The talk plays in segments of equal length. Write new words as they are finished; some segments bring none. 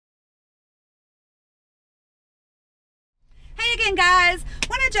Hey again guys,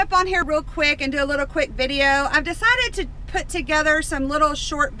 want to jump on here real quick and do a little quick video. I've decided to put together some little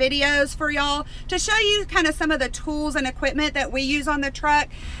short videos for y'all to show you kind of some of the tools and equipment that we use on the truck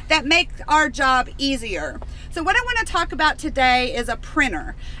that make our job easier. So what I want to talk about today is a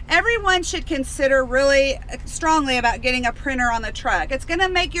printer. Everyone should consider really strongly about getting a printer on the truck. It's going to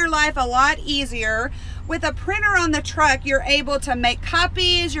make your life a lot easier. With a printer on the truck, you're able to make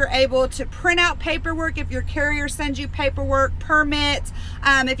copies, you're able to print out paperwork if your carrier sends you paperwork, permits.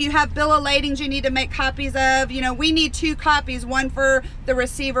 If you have bill of ladings you need to make copies of, we need 2 copies, one for the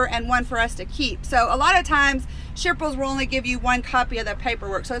receiver and one for us to keep. So a lot of times shippers will only give you 1 copy of the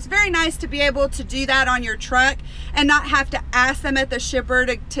paperwork. So it's very nice to be able to do that on your truck and not have to ask them at the shipper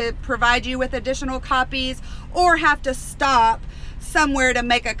to provide you with additional copies, or have to stop somewhere to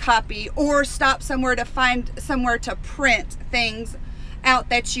make a copy, or stop somewhere to find somewhere to print things out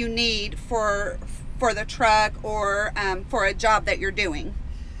that you need for the truck or for a job that you're doing.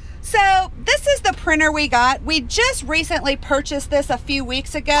 So this is the printer we got. We just recently purchased this a few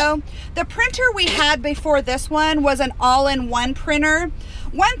weeks ago. The printer we had before this one was an all-in-one printer.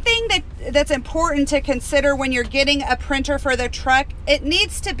 One thing that's important to consider when you're getting a printer for the truck, it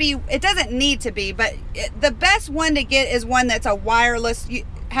doesn't need to be, but the best one to get is one that's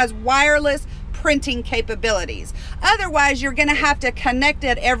has wireless printing capabilities. Otherwise, you're gonna have to connect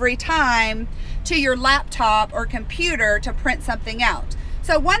it every time to your laptop or computer to print something out.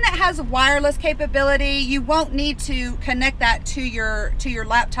 So one that has wireless capability, you won't need to connect that to your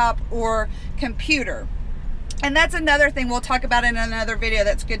laptop or computer. And that's another thing we'll talk about in another video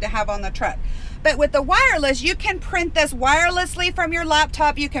that's good to have on the truck. But with the wireless, you can print this wirelessly from your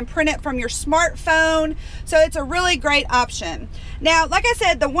laptop. You can print it from your smartphone. So it's a really great option. Now, like I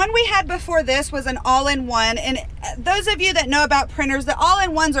said, the one we had before this was an all-in-one. And those of you that know about printers, the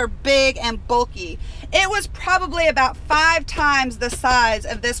all-in-ones are big and bulky. It was probably about 5 times the size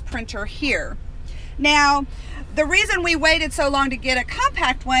of this printer here. Now, the reason we waited so long to get a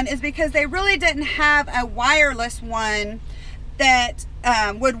compact one is because they really didn't have a wireless one that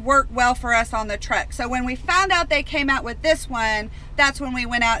would work well for us on the truck. So when we found out they came out with this one, that's when we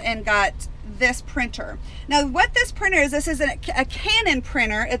went out and got this printer. Now what this printer is, this is a Canon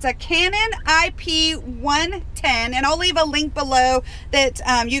printer. It's a Canon IP110, and I'll leave a link below that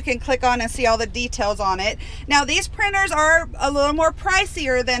you can click on and see all the details on it. Now these printers are a little more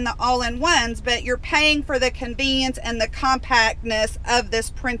pricier than the all-in-ones, but you're paying for the convenience and the compactness of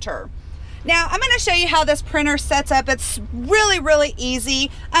this printer. Now I'm going to show you how this printer sets up. It's really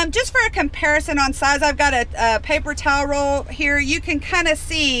easy. Just for a comparison on size, I've got a paper towel roll here. You can kind of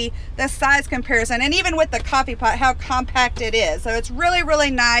see the size comparison, and even with the coffee pot, how compact it is. So it's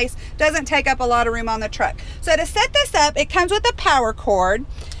really nice. Doesn't take up a lot of room on the truck. So to set this up, it comes with a power cord,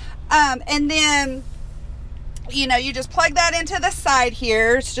 and then you just plug that into the side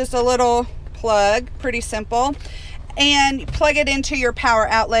here. It's just a little plug, pretty simple. And plug it into your power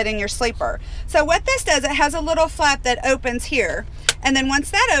outlet in your sleeper. So what this does, it has a little flap that opens here, and then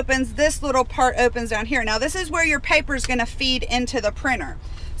once that opens, this little part opens down here. Now this is where your paper is going to feed into the printer.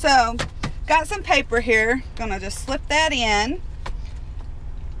 So got some paper here, gonna just slip that in,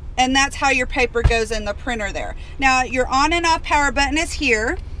 and that's how your paper goes in the printer there. Now your on and off power button is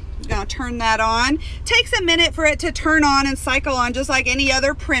here. I'm gonna turn that on. Takes a minute for it to turn on and cycle on, just like any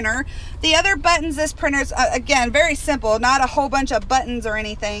other printer. The other buttons, this printer's again very simple, not a whole bunch of buttons or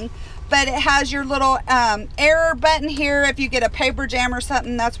anything, but it has your little error button here. If you get a paper jam or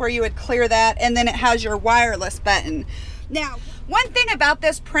something, that's where you would clear that, and then it has your wireless button. Now one thing about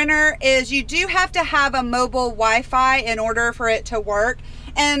this printer is you do have to have a mobile Wi-Fi in order for it to work,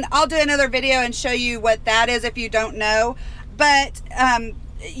 and I'll do another video and show you what that is if you don't know. But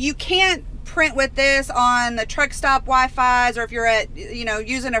you can't print with this on the truck stop Wi-Fi's, or if you're at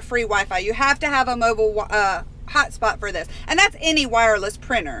using a free Wi-Fi. You have to have a mobile hotspot for this, and that's any wireless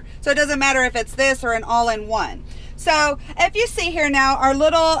printer. So it doesn't matter if it's this or an all-in-one. So if you see here now, our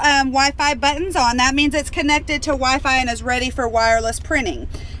little Wi-Fi button's on. That means it's connected to Wi-Fi and is ready for wireless printing.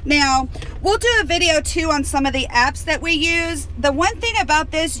 Now, we'll do a video too on some of the apps that we use. The one thing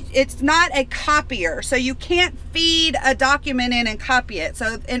about this, it's not a copier, so you can't feed a document in and copy it.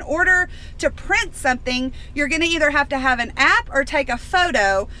 So in order to print something, you're gonna either have to have an app or take a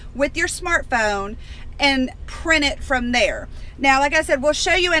photo with your smartphone and print it from there. Now, like I said, we'll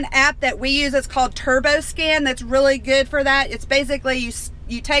show you an app that we use. It's called TurboScan. That's really good for that. It's basically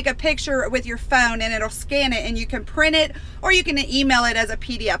you take a picture with your phone and it'll scan it, and you can print it or you can email it as a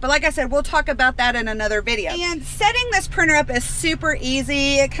PDF. But like I said, we'll talk about that in another video. And setting this printer up is super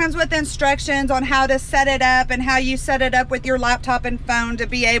easy. It comes with instructions on how to set it up and how you set it up with your laptop and phone to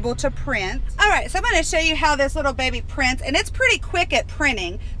be able to print. All right, so I'm going to show you how this little baby prints, and it's pretty quick at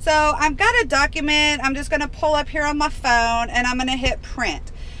printing. So I've got a document. I'm just going to pull up here on my phone and I'm going to hit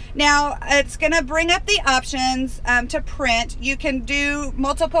print. Now it's going to bring up the options to print. You can do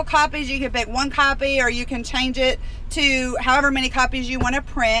multiple copies. You can pick one copy, or you can change it to however many copies you want to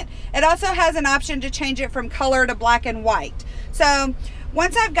print. It also has an option to change it from color to black and white. So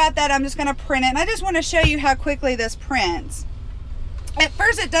once I've got that, I'm just going to print it, and I just want to show you how quickly this prints. At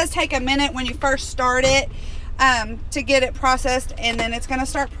first it does take a minute when you first start it to get it processed, and then it's going to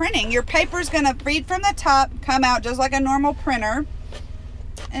start printing. Your paper's going to read from the top, come out just like a normal printer.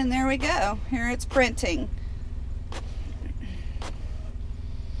 And there we go. Here it's printing.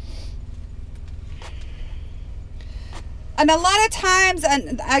 And a lot of times,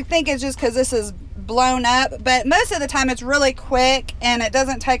 and I think it's just because this is blown up, but most of the time it's really quick and it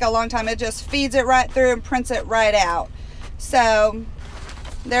doesn't take a long time. It just feeds it right through and prints it right out. So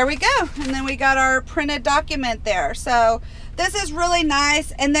there we go. And then we got our printed document there. So this is really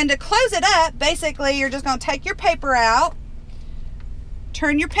nice. And then to close it up, basically you're just going to take your paper out,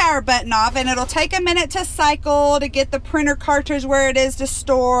 turn your power button off, and it'll take a minute to cycle to get the printer cartridge where it is to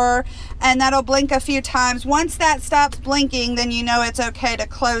store, and that'll blink a few times. Once that stops blinking, then you know it's okay to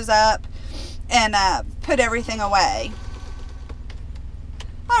close up and put everything away.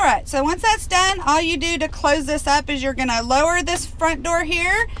 All right, so once that's done, all you do to close this up is you're gonna lower this front door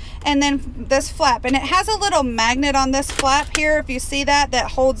here and then this flap, and it has a little magnet on this flap here, if you see that,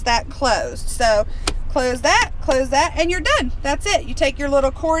 that holds that closed. So close that, and you're done. That's it. You take your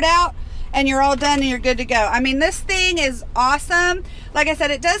little cord out and you're all done and you're good to go. I mean, this thing is awesome. Like I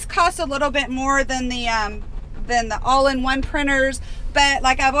said, it does cost a little bit more than the all-in-one printers, but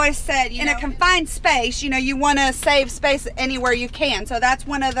like I've always said, in a confined space, you want to save space anywhere you can. So that's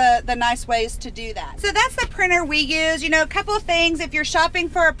one of the nice ways to do that. So that's the printer we use. A couple of things. If you're shopping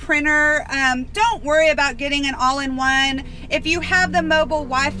for a printer, don't worry about getting an all-in-one. If you have the mobile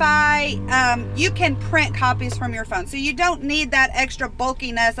Wi-Fi, you can print copies from your phone. So you don't need that extra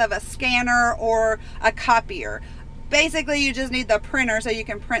bulkiness of a scanner or a copier. Basically, you just need the printer so you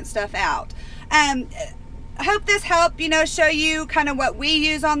can print stuff out. I hope this helped, show you kind of what we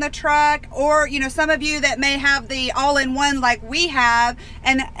use on the truck, or, some of you that may have the all-in-one like we have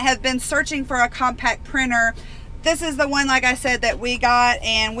and have been searching for a compact printer. This is the one, like I said, that we got,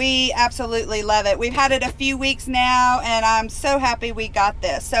 and we absolutely love it. We've had it a few weeks now, and I'm so happy we got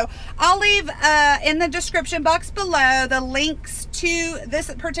this. So I'll leave in the description box below the links to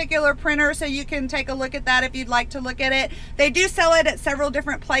this particular printer so you can take a look at that if you'd like to look at it. They do sell it at several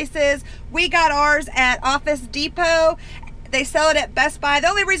different places. We got ours at Office Depot. They sell it at Best Buy. The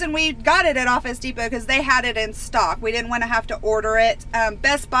only reason we got it at Office Depot because they had it in stock. We didn't want to have to order it.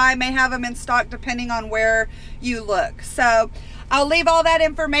 Best Buy may have them in stock depending on where you look. So I'll leave all that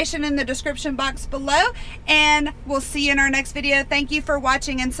information in the description box below, and we'll see you in our next video. Thank you for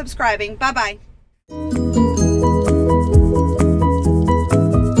watching and subscribing. Bye-bye.